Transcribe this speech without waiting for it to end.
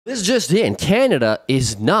This just in, Canada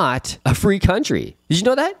is not a free country. Did you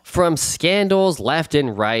know that? From scandals left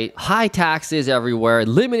and right, high taxes everywhere,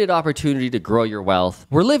 limited opportunity to grow your wealth.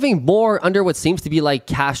 We're living more under what seems to be like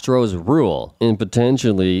Castro's rule, and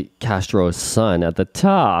potentially Castro's son at the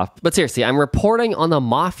top. But seriously, I'm reporting on the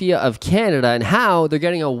Mafia of Canada and how they're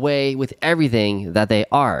getting away with everything that they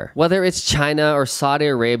are. Whether it's China or Saudi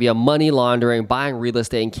Arabia, money laundering, buying real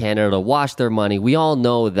estate in Canada to wash their money, we all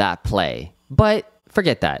know that play. But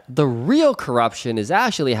forget that. The real corruption is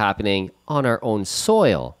actually happening on our own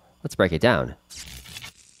soil. Let's break it down.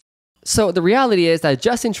 So the reality is that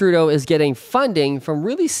Justin Trudeau is getting funding from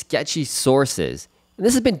really sketchy sources. And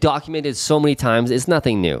this has been documented so many times, it's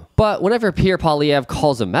nothing new. But whenever Pierre Poilievre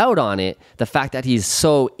calls him out on it, the fact that he's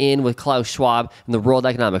so in with Klaus Schwab and the World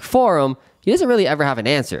Economic Forum, he doesn't really ever have an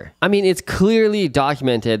answer. I mean, it's clearly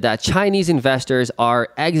documented that Chinese investors are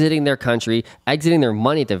exiting their country, exiting their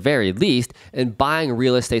money at the very least, and buying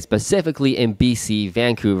real estate specifically in BC,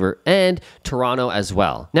 Vancouver, and Toronto as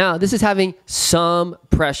well. Now, this is having some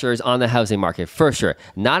pressures on the housing market for sure.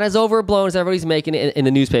 Not as overblown as everybody's making it in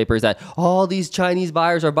the newspapers that all these Chinese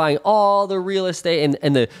buyers are buying all the real estate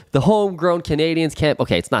and the homegrown Canadians can't.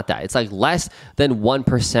 Okay, it's not that. It's like less than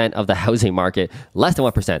 1% of the housing market, less than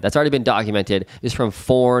 1%. That's already been documented is from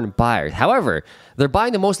foreign buyers. However, they're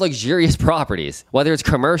buying the most luxurious properties, whether it's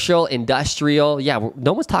commercial, industrial. Yeah,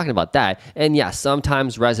 no one's talking about that. And yeah,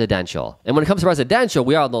 sometimes residential. And when it comes to residential,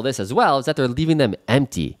 we all know this as well, is that they're leaving them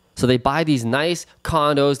empty. So they buy these nice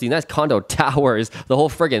condos, these nice condo towers, the whole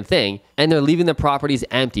friggin' thing, and they're leaving the properties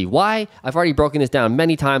empty. Why? I've already broken this down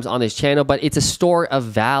many times on this channel, but it's a store of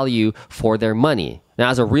value for their money. Now,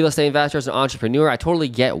 as a real estate investor, as an entrepreneur, I totally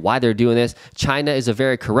get why they're doing this. China is a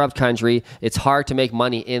very corrupt country. It's hard to make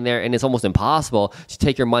money in there, and it's almost impossible to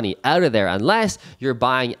take your money out of there unless you're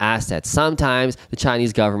buying assets. Sometimes the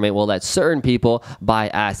Chinese government will let certain people buy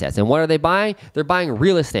assets. And what are they buying? They're buying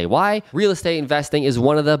real estate. Why? Real estate investing is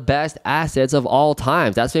one of the best assets of all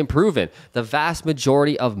times. That's been proven. The vast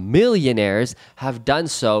majority of millionaires have done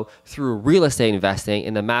so through real estate investing,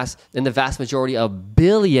 and the vast majority of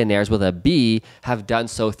billionaires with a B have done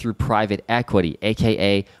so through private equity,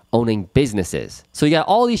 aka owning businesses. So you got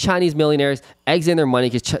all these Chinese millionaires exiting their money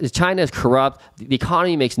because China is corrupt. The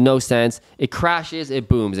economy makes no sense. It crashes, it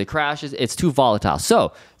booms. It crashes, it's too volatile.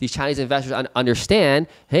 So these Chinese investors understand,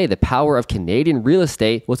 hey, the power of Canadian real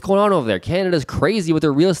estate. What's going on over there? Canada's crazy with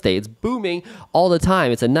their real estate. It's booming all the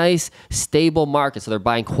time. It's a nice, stable market. So they're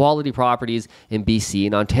buying quality properties in BC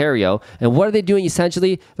and Ontario. And what are they doing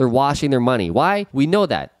essentially? They're washing their money. Why? We know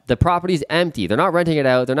that. The property's empty. They're not renting it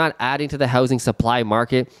out. They're not adding to the housing supply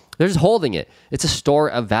market. They're just holding it. It's a store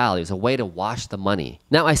of value. It's a way to wash the money.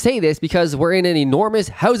 Now, I say this because we're in an enormous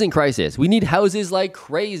housing crisis. We need houses like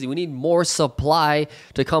crazy. We need more supply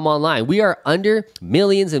to come online. We are under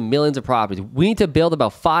millions and millions of properties. We need to build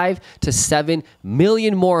about 5 to 7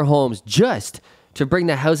 million more homes just to bring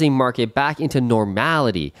the housing market back into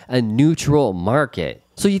normality, a neutral market.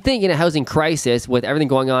 So you think in a housing crisis with everything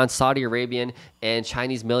going on, Saudi Arabian and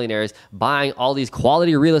Chinese millionaires buying all these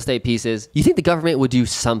quality real estate pieces, you think the government would do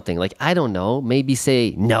something like, I don't know, maybe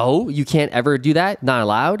say, no, you can't ever do that, not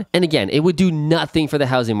allowed. And again, it would do nothing for the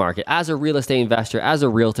housing market. As a real estate investor, as a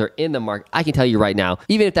realtor in the market, I can tell you right now,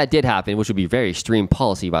 even if that did happen, which would be very extreme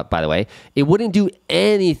policy, by the way, it wouldn't do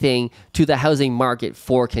anything to the housing market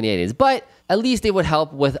for Canadians. But at least it would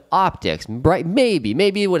help with optics, right?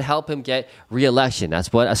 Maybe it would help him get re-election.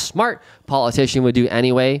 That's what a smart politician would do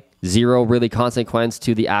anyway. Zero really consequence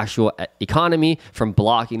to the actual economy from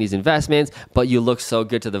blocking these investments, but you look so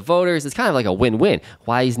good to the voters. It's kind of like a win-win.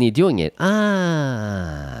 Why isn't he doing it?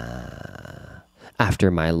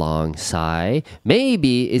 After my long sigh,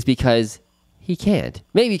 maybe it's because he can't.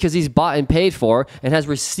 Maybe because he's bought and paid for and has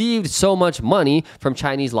received so much money from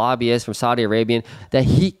Chinese lobbyists, from Saudi Arabian, that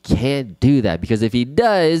he can't do that. Because if he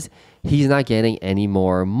does, he's not getting any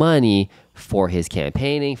more money for his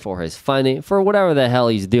campaigning, for his funding, for whatever the hell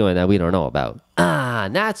he's doing that we don't know about.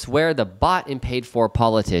 And that's where the bought and paid for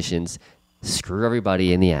politicians screw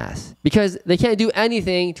everybody in the ass, because they can't do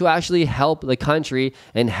anything to actually help the country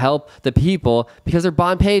and help the people because they're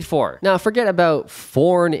bond paid for. Now, forget about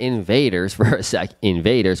foreign invaders for a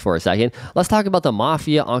second. Let's talk about the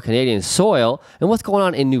mafia on Canadian soil and what's going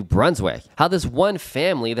on in New Brunswick. How this one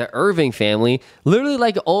family, the Irving family, literally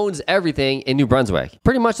like owns everything in New Brunswick.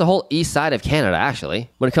 Pretty much the whole east side of Canada, actually.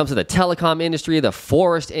 When it comes to the telecom industry, the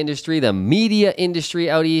forest industry, the media industry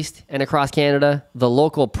out east and across Canada, the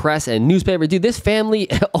local press and newspaper. Dude, this family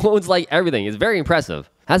owns like everything. It's very impressive.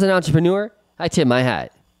 As an entrepreneur, I tip my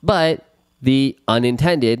hat. But the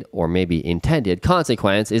unintended or maybe intended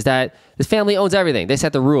consequence is that this family owns everything. They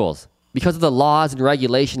set the rules. because of the laws and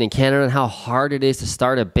regulation in Canada and how hard it is to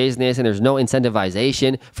start a business, and there's no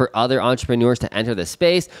incentivization for other entrepreneurs to enter the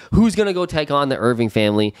space, who's going to go take on the Irving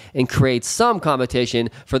family and create some competition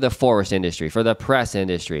for the forest industry, for the press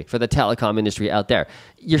industry, for the telecom industry out there?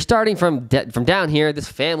 You're starting from down here. This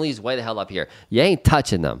family's way the hell up here. You ain't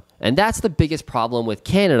touching them. And that's the biggest problem with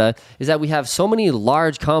Canada, is that we have so many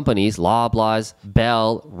large companies, Loblaws,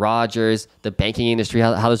 Bell, Rogers, the banking industry,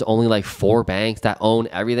 how there's only like 4 banks that own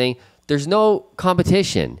everything. There's no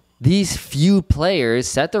competition. These few players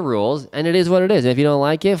set the rules, and it is what it is. And if you don't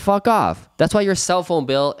like it, fuck off. That's why your cell phone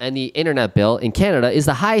bill and the internet bill in Canada is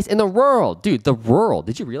the highest in the world. Dude, the world.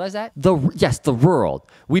 Did you realize that? Yes, the world.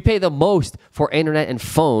 We pay the most for internet and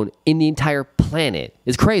phone in the entire planet.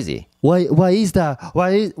 It's crazy. Why is that?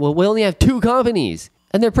 Well, we only have 2 companies,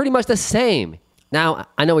 and they're pretty much the same. Now,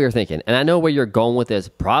 I know what you're thinking, and I know where you're going with this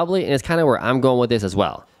probably, and it's kind of where I'm going with this as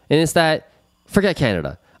well. And it's that, forget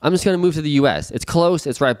Canada. I'm just going to move to the US. It's close.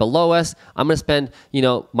 It's right below us. I'm going to spend,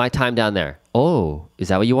 my time down there. Oh, is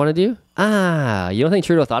that what you want to do? You don't think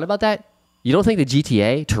Trudeau thought about that? You don't think the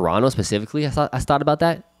GTA, Toronto specifically, has thought about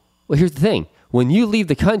that? Well, here's the thing. When you leave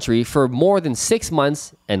the country for more than 6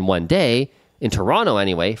 months and 1 day, in Toronto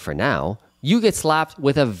anyway, for now, you get slapped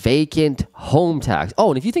with a vacant home tax. Oh,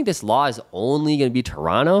 and if you think this law is only going to be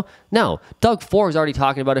Toronto, no. Doug Ford is already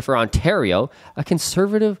talking about it for Ontario. A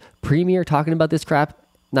conservative premier talking about this crap.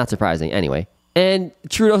 Not surprising, anyway. And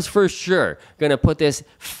Trudeau's for sure going to put this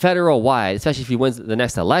federal-wide, especially if he wins the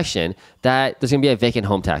next election, that there's going to be a vacant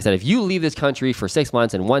home tax. That if you leave this country for 6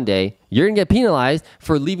 months and 1 day, you're going to get penalized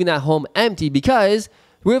for leaving that home empty because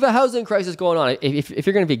we have a housing crisis going on. If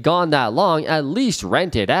you're going to be gone that long, at least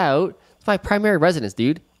rent it out. It's my primary residence,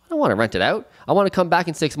 dude. I don't want to rent it out. I want to come back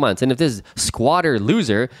in 6 months. And if this squatter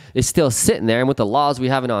loser is still sitting there, and with the laws we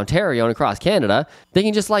have in Ontario and across Canada, they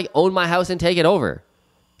can just own my house and take it over.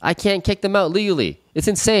 I can't kick them out legally. It's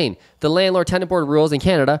insane. The landlord-tenant board rules in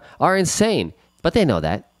Canada are insane. But they know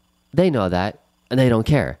that. They know that. And they don't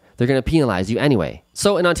care. They're going to penalize you anyway.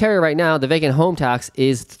 So in Ontario right now, the vacant home tax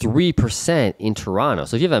is 3% in Toronto.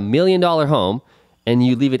 So if you have $1 million home and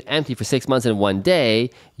you leave it empty for 6 months and 1 day,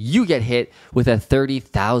 you get hit with a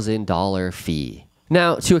 $30,000 fee.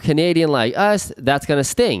 Now, to a Canadian like us, that's going to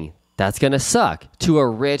sting. That's going to suck. To a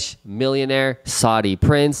rich millionaire, Saudi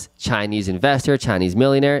prince, Chinese investor, Chinese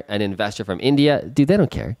millionaire, an investor from India, dude, they don't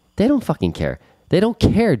care. They don't fucking care. They don't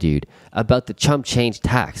care, dude, about the chump change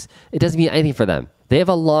tax. It doesn't mean anything for them. They have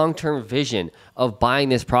a long-term vision of buying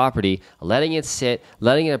this property, letting it sit,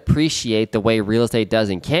 letting it appreciate the way real estate does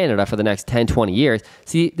in Canada for the next 10, 20 years.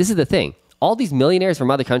 See, this is the thing. All these millionaires from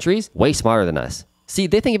other countries, way smarter than us. See,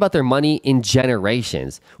 they think about their money in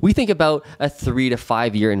generations. We think about a 3 to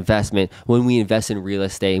 5 year investment when we invest in real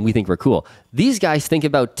estate and we think we're cool. These guys think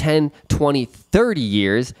about 10, 20, 30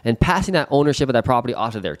 years and passing that ownership of that property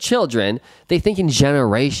off to their children. They think in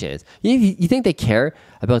generations. You think they care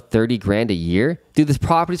about 30 grand a year? Dude, this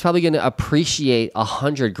property is probably going to appreciate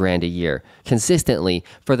 100 grand a year consistently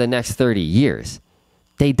for the next 30 years.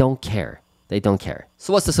 They don't care. They don't care.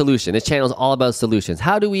 So what's the solution? This channel is all about solutions.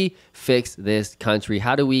 How do we fix this country?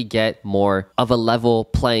 How do we get more of a level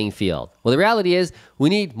playing field? Well, the reality is we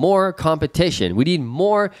need more competition. We need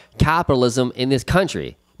more capitalism in this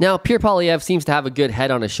country. Now, Pierre Poilievre seems to have a good head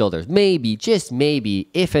on his shoulders. Maybe, just maybe,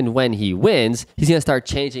 if and when he wins, he's going to start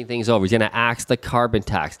changing things over. He's going to axe the carbon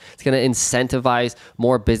tax. It's going to incentivize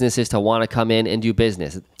more businesses to want to come in and do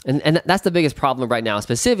business. And that's the biggest problem right now,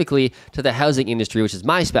 specifically to the housing industry, which is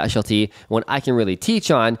my specialty. What I can really teach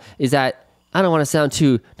on is that, I don't want to sound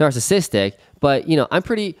too narcissistic, but I'm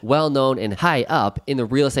pretty well known and high up in the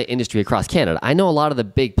real estate industry across Canada. I know a lot of the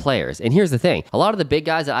big players. And here's the thing. A lot of the big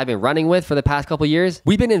guys that I've been running with for the past couple of years,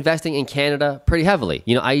 we've been investing in Canada pretty heavily.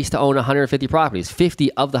 I used to own 150 properties.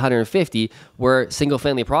 50 of the 150 were single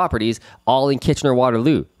family properties, all in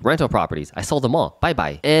Kitchener-Waterloo, rental properties. I sold them all.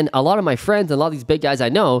 Bye-bye. And a lot of my friends and a lot of these big guys I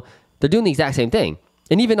know, they're doing the exact same thing.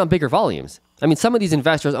 And even on bigger volumes. I mean, some of these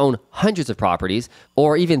investors own hundreds of properties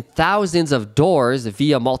or even thousands of doors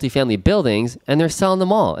via multifamily buildings, and they're selling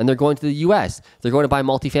them all. And they're going to the US. They're going to buy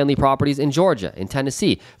multifamily properties in Georgia, in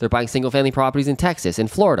Tennessee. They're buying single family properties in Texas, in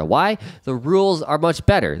Florida. Why? The rules are much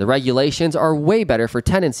better. The regulations are way better for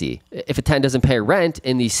tenancy. If a tenant doesn't pay rent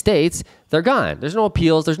in these states, they're gone. There's no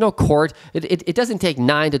appeals. There's no court. It doesn't take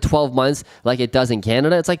 9 to 12 months like it does in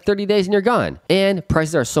Canada. It's like 30 days and you're gone. And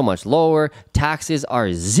prices are so much lower. Taxes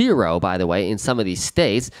are zero, by the way, in some of these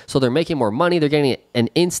states. So they're making more money. They're getting an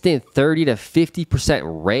instant 30 to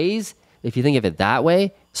 50% raise. If you think of it that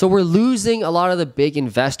way, So we're losing a lot of the big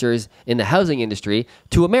investors in the housing industry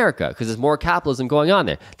to America because there's more capitalism going on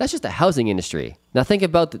there. That's just the housing industry. Now think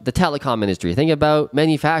about the telecom industry. Think about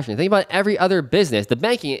manufacturing. Think about every other business. The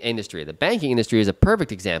banking industry. The banking industry is a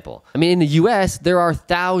perfect example. I mean, in the US, there are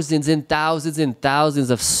thousands and thousands and thousands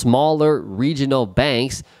of smaller regional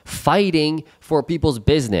banks fighting for people's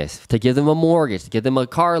business, to give them a mortgage, to give them a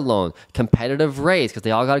car loan, competitive rates, because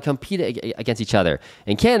they all got to compete against each other.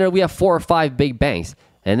 In Canada, we have 4 or 5 big banks,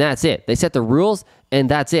 and that's it. They set the rules, and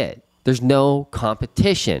that's it. There's no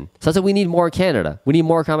competition. So that's what we need more in Canada. We need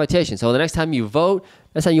more competition. So the next time you vote,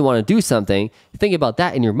 next time you want to do something, think about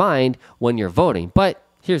that in your mind when you're voting. But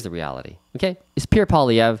here's the reality, okay? Is Pierre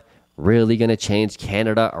Poilievre really going to change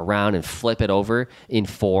Canada around and flip it over in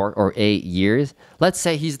 4 or 8 years? Let's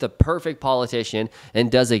say he's the perfect politician and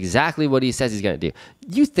does exactly what he says he's going to do.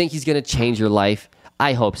 You think he's going to change your life?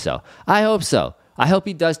 I hope so. I hope so. I hope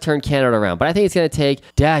he does turn Canada around. But I think it's going to take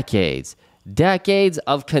decades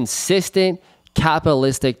of consistent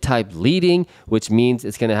capitalistic type leading, which means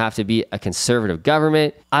it's going to have to be a conservative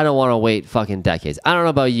government. I don't want to wait fucking decades. I don't know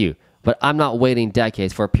about you, but I'm not waiting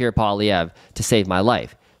decades for Pierre Poilievre to save my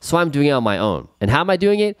life. So I'm doing it on my own. And how am I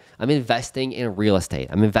doing it? I'm investing in real estate.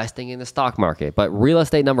 I'm investing in the stock market. But real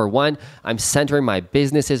estate, number one, I'm centering my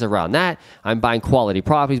businesses around that. I'm buying quality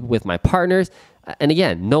properties with my partners. And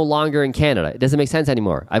again, no longer in Canada. It doesn't make sense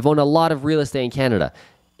anymore. I've owned a lot of real estate in Canada.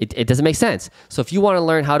 It doesn't make sense. So if you want to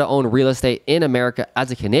learn how to own real estate in America as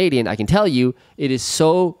a Canadian, I can tell you it is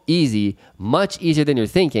so easy, much easier than you're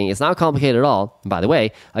thinking. It's not complicated at all. And by the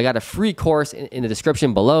way, I got a free course in the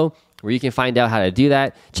description below where you can find out how to do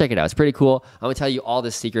that. Check it out. It's pretty cool. I'm going to tell you all the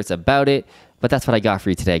secrets about it. But that's what I got for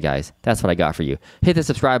you today, guys. That's what I got for you. Hit the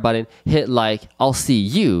subscribe button. Hit like. I'll see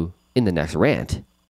you in the next rant.